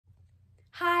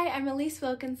Hi, I'm Elyse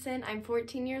Wilkinson. I'm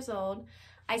 14 years old.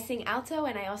 I sing alto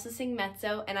and I also sing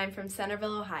mezzo, and I'm from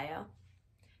Centerville, Ohio.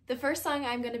 The first song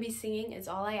I'm going to be singing is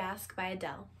All I Ask by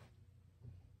Adele.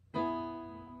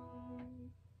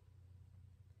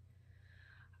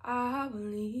 I will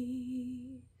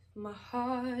leave my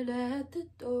heart at the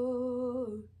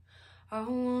door. I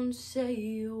won't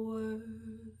say a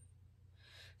word.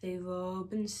 They've all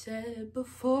been said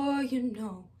before, you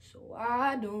know, so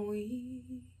why don't we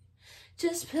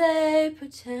just play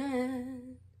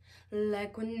pretend,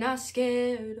 like we're not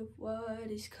scared of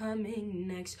what is coming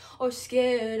next, or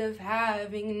scared of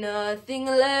having nothing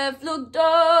left. Look,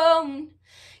 don't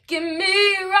get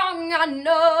me wrong, I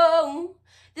know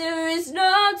there is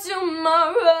no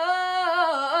tomorrow.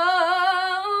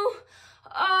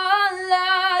 All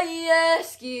I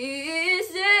ask is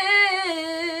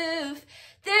if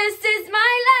this is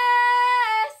my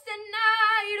last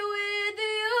night with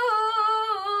you.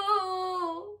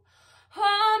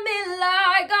 Hold me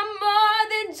like I'm more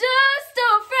than just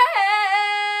a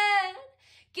friend.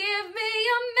 Give me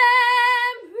a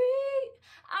memory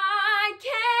I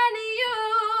can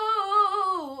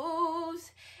use,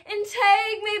 and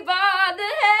take me by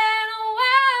the hand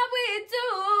while we do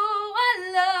what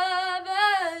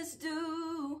lovers do.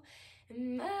 It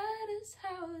matters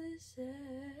how this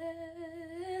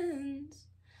ends,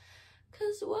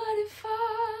 'cause what if I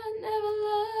never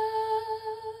love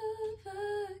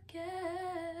again?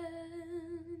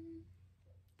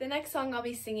 The next song I'll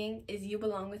be singing is You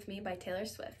Belong With Me by Taylor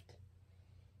Swift.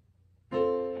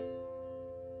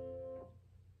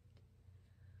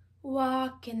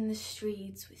 Walking the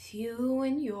streets with you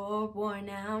in your worn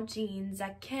out jeans, I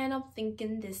can't help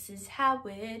thinking this is how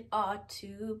it ought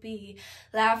to be.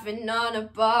 Laughing on a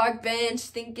park bench,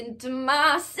 thinking to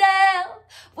myself,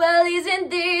 well, isn't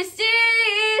this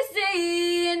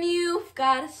easy? And you've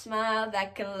got a smile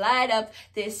that can light up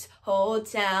this whole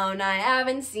town. I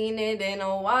haven't seen it in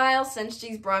a while since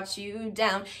she's brought you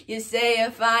down. You say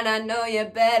you're fine, I know you're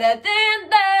better than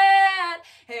that.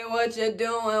 Hey, what you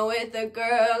doing with a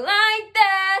girl like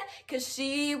that? 'Cause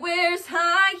she wears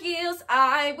high heels,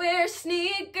 I wear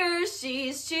sneakers.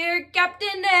 She's cheer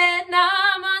captain and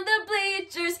I'm on the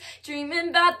bleachers, dreaming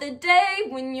about the day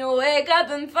when you wake up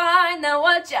and find that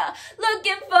what you're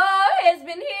looking for has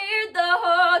been here the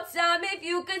whole time. If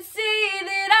you could see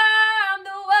that I'm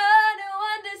the one who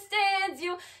understands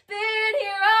you, been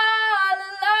here all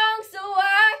along, so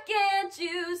why can't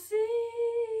you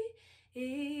see?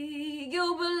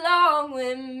 You belong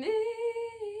with me.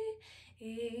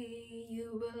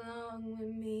 You belong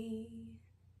with me.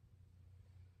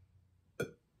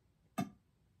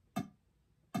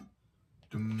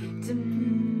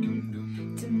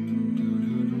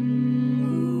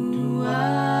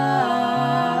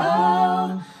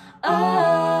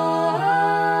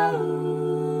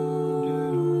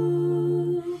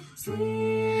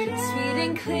 Sweet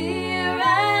and clear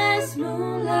as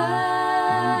moonlight.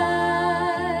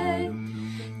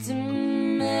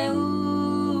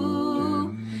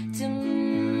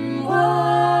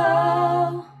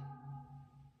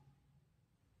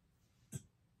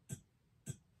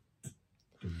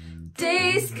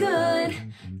 Days good,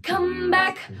 come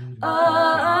back,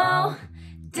 oh,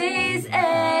 days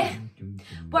A,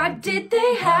 why did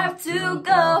they have to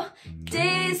go?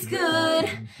 Days good,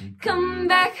 come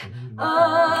back,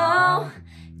 oh,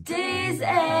 days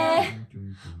A,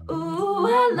 ooh,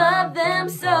 I love them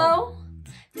so.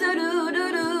 Do do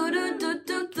do do do do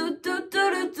do do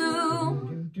do do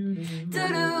do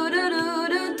do do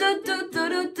do do do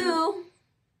do do.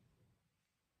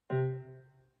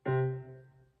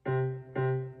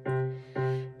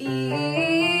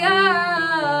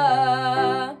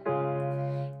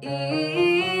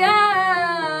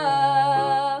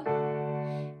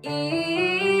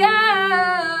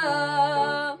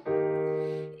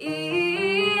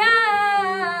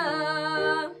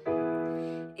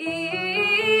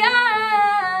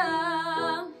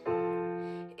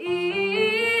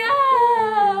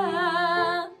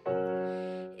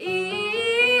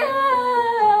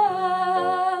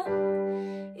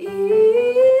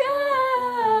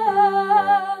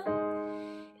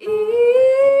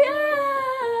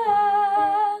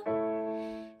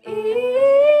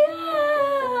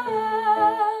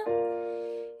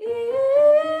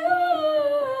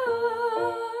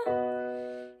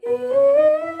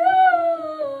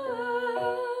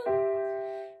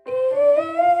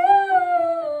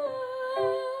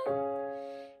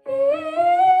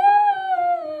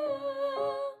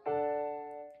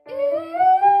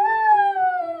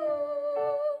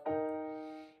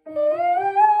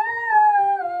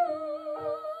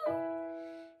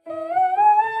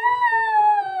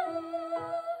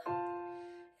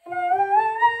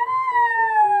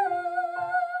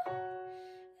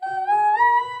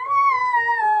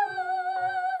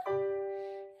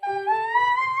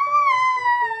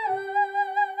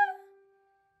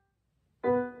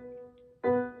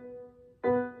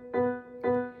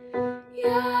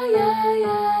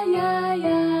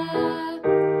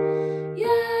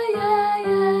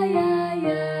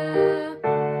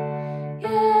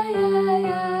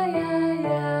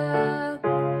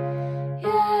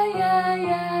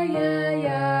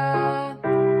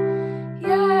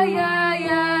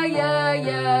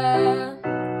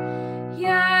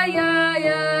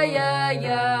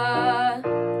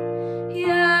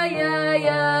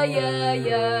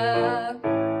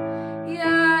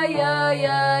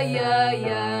 yeah, yeah,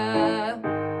 yeah.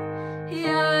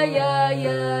 Yeah, yeah,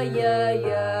 yeah, yeah,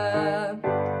 yeah.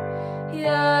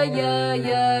 Yeah, yeah,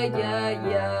 yeah, yeah,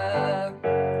 yeah.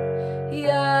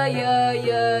 Yeah, yeah,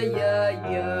 yeah, yeah,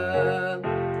 yeah.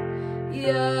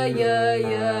 Yeah, yeah,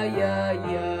 yeah, yeah,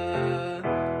 yeah.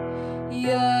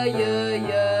 Yeah, yeah,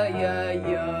 yeah, yeah,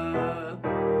 yeah.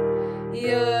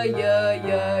 Yeah, yeah,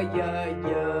 yeah, yeah,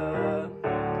 yeah.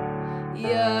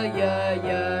 Yeah, yeah,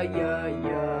 yeah, yeah,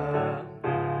 yeah.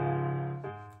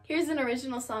 Here's an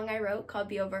original song I wrote called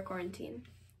Be Over Quarantine.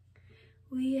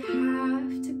 We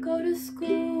have to go to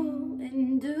school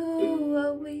and do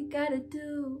what we gotta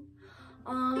do.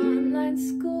 Online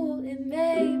school, it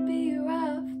may be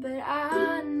rough, but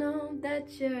I know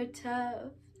that you're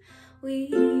tough. We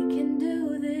can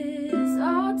do this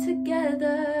all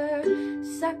together.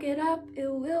 Suck it up,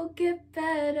 it will get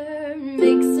better.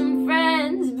 Make some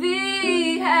friends,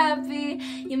 be happy.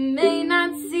 You may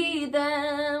not see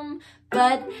them,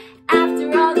 but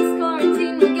after all this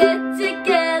quarantine, we'll get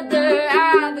together.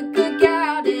 Have a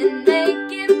cookout and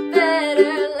make it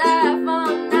better. Laugh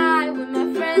all night with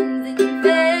my friends and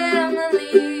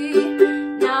family.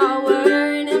 Not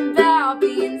worrying about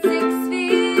being 6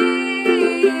 feet.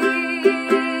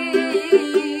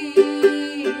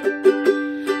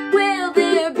 Will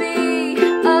there be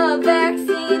a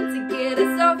vaccine to get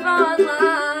us off online?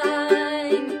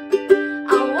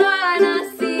 I wanna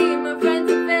see my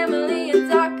friends and family and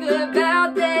talk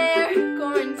about their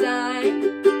quarantine.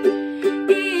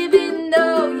 Even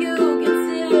though you can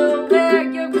still wear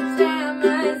your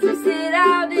pajamas or sit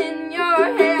out in your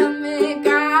hammock,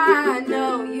 I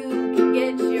know you can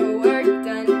get your work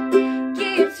done.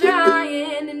 Keep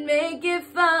trying and make it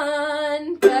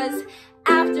fun, 'cause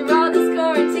after all this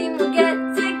quarantine, we'll get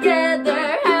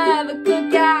together, have a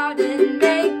cookout and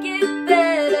make it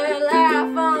better.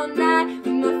 Laugh all night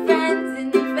with my friends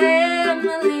and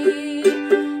family.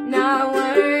 Not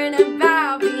worrying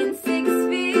about being 6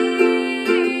 feet.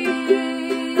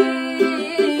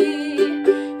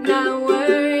 Not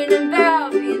worrying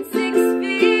about being 6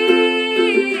 feet.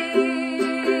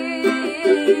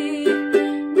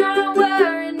 Not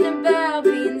worrying about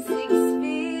being 6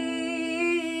 feet.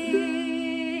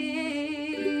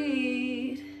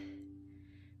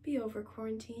 Be over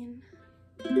quarantine.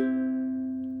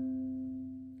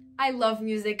 I love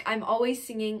music. I'm always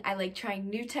singing. I like trying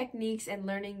new techniques and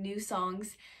learning new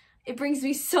songs. It brings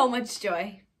me so much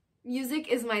joy. Music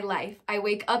is my life. I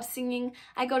wake up singing.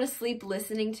 I go to sleep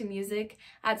listening to music.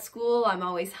 At school, I'm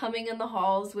always humming in the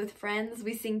halls with friends.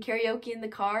 We sing karaoke in the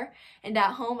car. And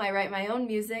at home, I write my own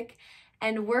music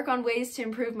and work on ways to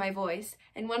improve my voice.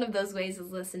 And one of those ways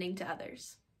is listening to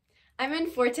others. I'm in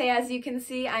Forte, as you can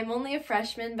see. I'm only a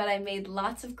freshman, but I made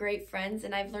lots of great friends,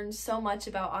 and I've learned so much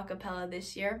about a cappella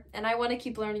this year, and I want to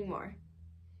keep learning more.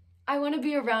 I want to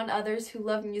be around others who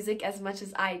love music as much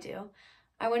as I do.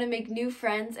 I want to make new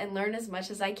friends and learn as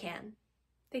much as I can.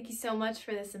 Thank you so much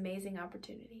for this amazing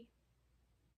opportunity.